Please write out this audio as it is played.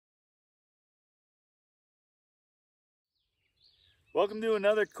Welcome to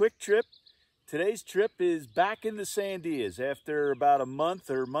another quick trip. Today's trip is back in the Sandias. After about a month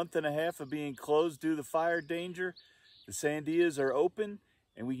or month and a half of being closed due to fire danger, the Sandias are open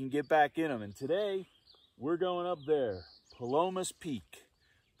and we can get back in them. And today we're going up there, Palomas Peak.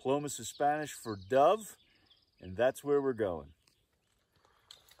 Palomas is Spanish for dove, and that's where we're going.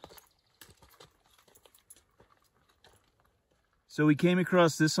 So we came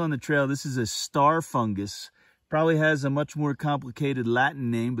across this on the trail. This is a star fungus. Probably has a much more complicated Latin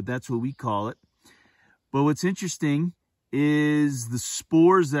name, but that's what we call it. But what's interesting is the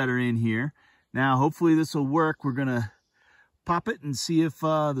spores that are in here. Now, hopefully this will work. We're gonna pop it and see if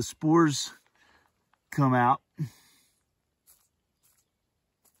the spores come out.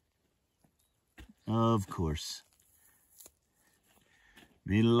 Of course.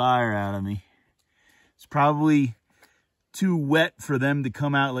 Made a liar out of me. It's probably too wet for them to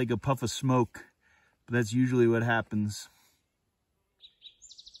come out like a puff of smoke. But that's usually what happens.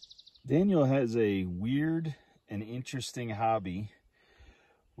 Daniel has a weird and interesting hobby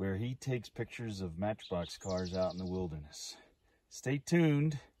where he takes pictures of Matchbox cars out in the wilderness. Stay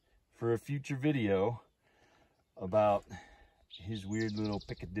tuned for a future video about his weird little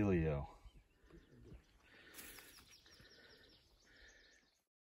picadillo.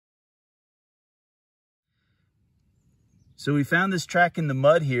 So we found this track in the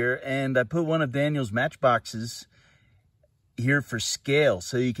mud here, and I put one of Daniel's Matchboxes here for scale,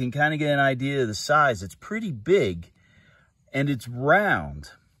 so you can kind of get an idea of the size. It's pretty big, and it's round.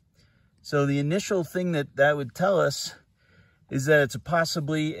 So the initial thing that would tell us is that it's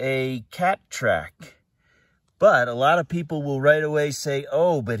possibly a cat track. But a lot of people will right away say,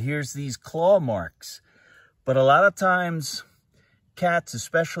 oh, but here's these claw marks. But a lot of times, cats,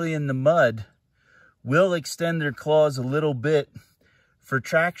 especially in the mud, will extend their claws a little bit for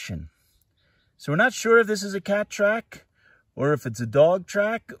traction. So we're not sure if this is a cat track or if it's a dog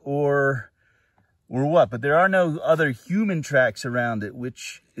track or what, but there are no other human tracks around it,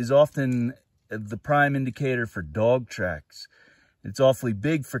 which is often the prime indicator for dog tracks. It's awfully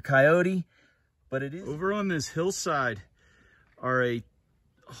big for coyote, but it is. Over on this hillside are a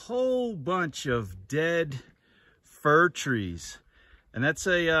whole bunch of dead fir trees. And that's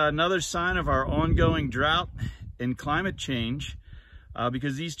another sign of our ongoing drought and climate change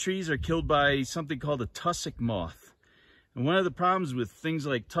because these trees are killed by something called a tussock moth. And one of the problems with things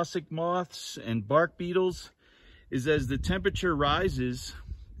like tussock moths and bark beetles is as the temperature rises,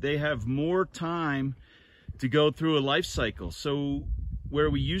 they have more time to go through a life cycle. So where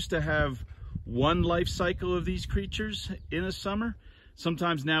we used to have one life cycle of these creatures in a summer,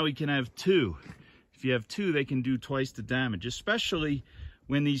 sometimes now we can have two. If you have two, they can do twice the damage, especially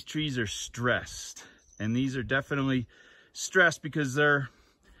when these trees are stressed. And these are definitely stressed because they're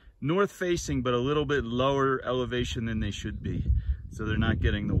north facing, but a little bit lower elevation than they should be. So they're not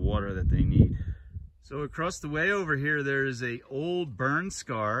getting the water that they need. So across the way over here, there is a old burn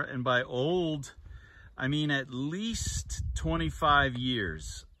scar. And by old, I mean at least 25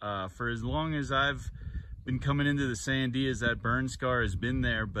 years. For as long as I've been coming into the Sandias, that burn scar has been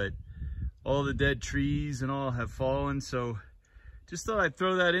there, but all the dead trees and all have fallen. So just thought I'd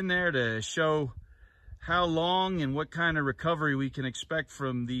throw that in there to show how long and what kind of recovery we can expect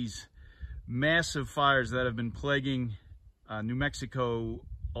from these massive fires that have been plaguing New Mexico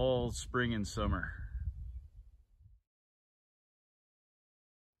all spring and summer.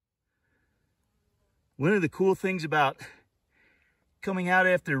 One of the cool things about coming out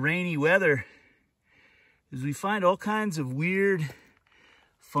after rainy weather is we find all kinds of weird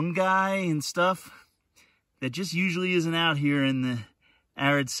fungi and stuff that just usually isn't out here in the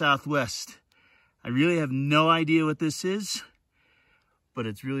arid Southwest. I really have no idea what this is, but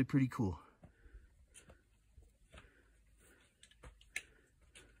it's really pretty cool.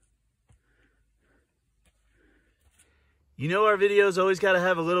 You know our videos always got to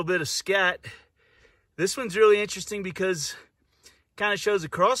have a little bit of scat. This one's really interesting because it kind of shows a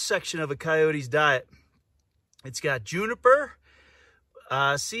cross-section of a coyote's diet. It's got juniper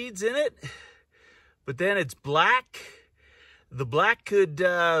seeds in it, but then it's black. The black could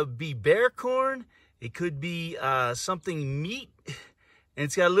be bear corn. It could be something meat, and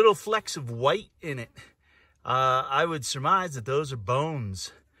it's got little flecks of white in it. I would surmise that those are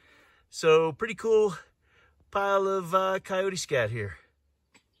bones. So pretty cool pile of coyote scat here.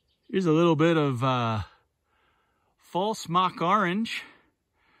 Here's a little bit of false mock orange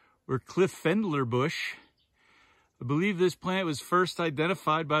or cliff fendler bush. I believe this plant was first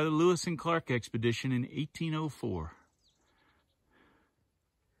identified by the Lewis and Clark expedition in 1804.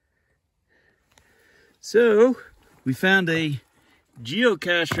 So we found a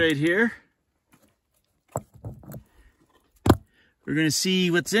geocache right here. We're gonna see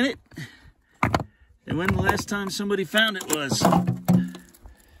what's in it and when the last time somebody found it was.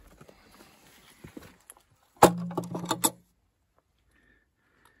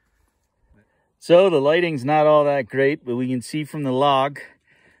 So the lighting's not all that great, but we can see from the log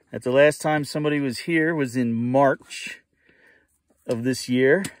that the last time somebody was here was in March of this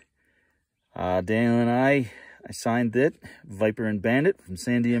year. Daniel and I signed it, Viper and Bandit from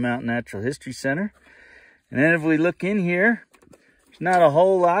Sandia Mountain Natural History Center. And then if we look in here, there's not a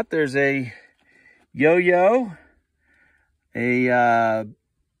whole lot. There's a yo-yo, a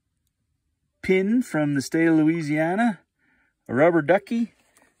pin from the state of Louisiana, a rubber ducky,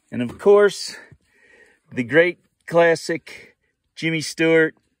 and of course, the great classic Jimmy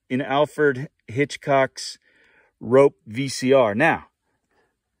Stewart in Alfred Hitchcock's rope VCR. Now,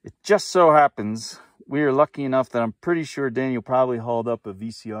 it just so happens we are lucky enough that I'm pretty sure Daniel probably hauled up a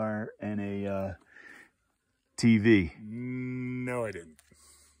VCR and a TV. No, I didn't.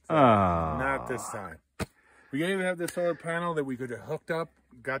 Not this time. We didn't even have the solar panel that we could have hooked up,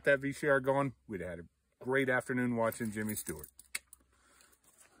 got that VCR going. We'd have had a great afternoon watching Jimmy Stewart.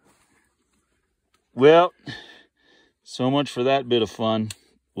 Well, so much for that bit of fun.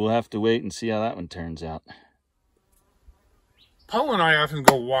 We'll have to wait and see how that one turns out. Paul and I often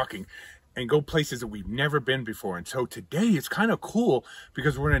go walking and go places that we've never been before. And so today it's kind of cool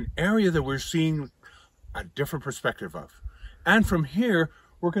because we're in an area that we're seeing a different perspective of. And from here,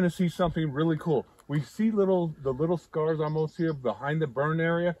 we're going to see something really cool. We see the little scars almost here behind the burn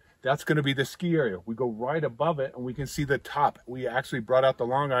area. That's going to be the ski area. We go right above it and we can see the top. We actually brought out the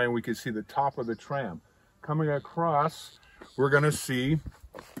long eye and we can see the top of the tram. Coming across, we're going to see,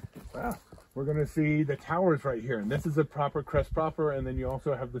 the towers right here. And this is a proper crest proper. And then you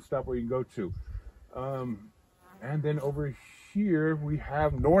also have the stop where you can go to. And then over here, we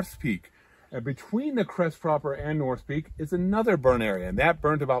have North Peak. And between the crest proper and North Peak is another burn area. And that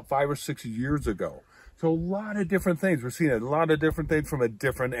burned about 5 or 6 years ago. So a lot of different things. We're seeing a lot of different things from a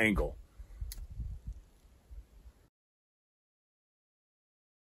different angle.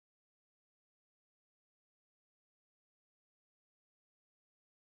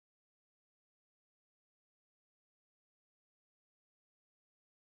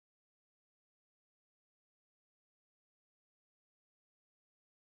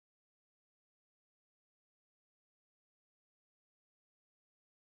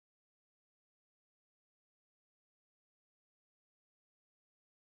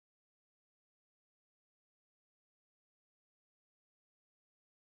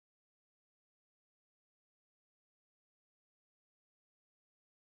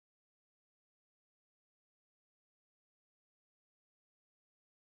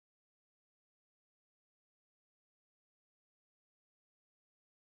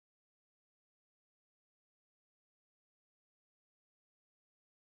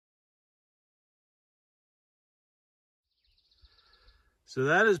 So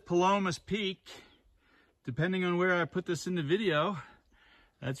that is Palomas Peak. Depending on where I put this in the video,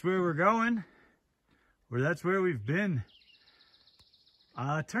 that's where we're going, or that's where we've been.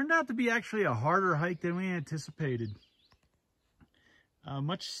 It turned out to be actually a harder hike than we anticipated.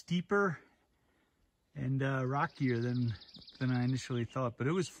 Much steeper and rockier than I initially thought, but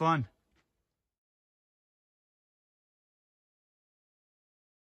it was fun.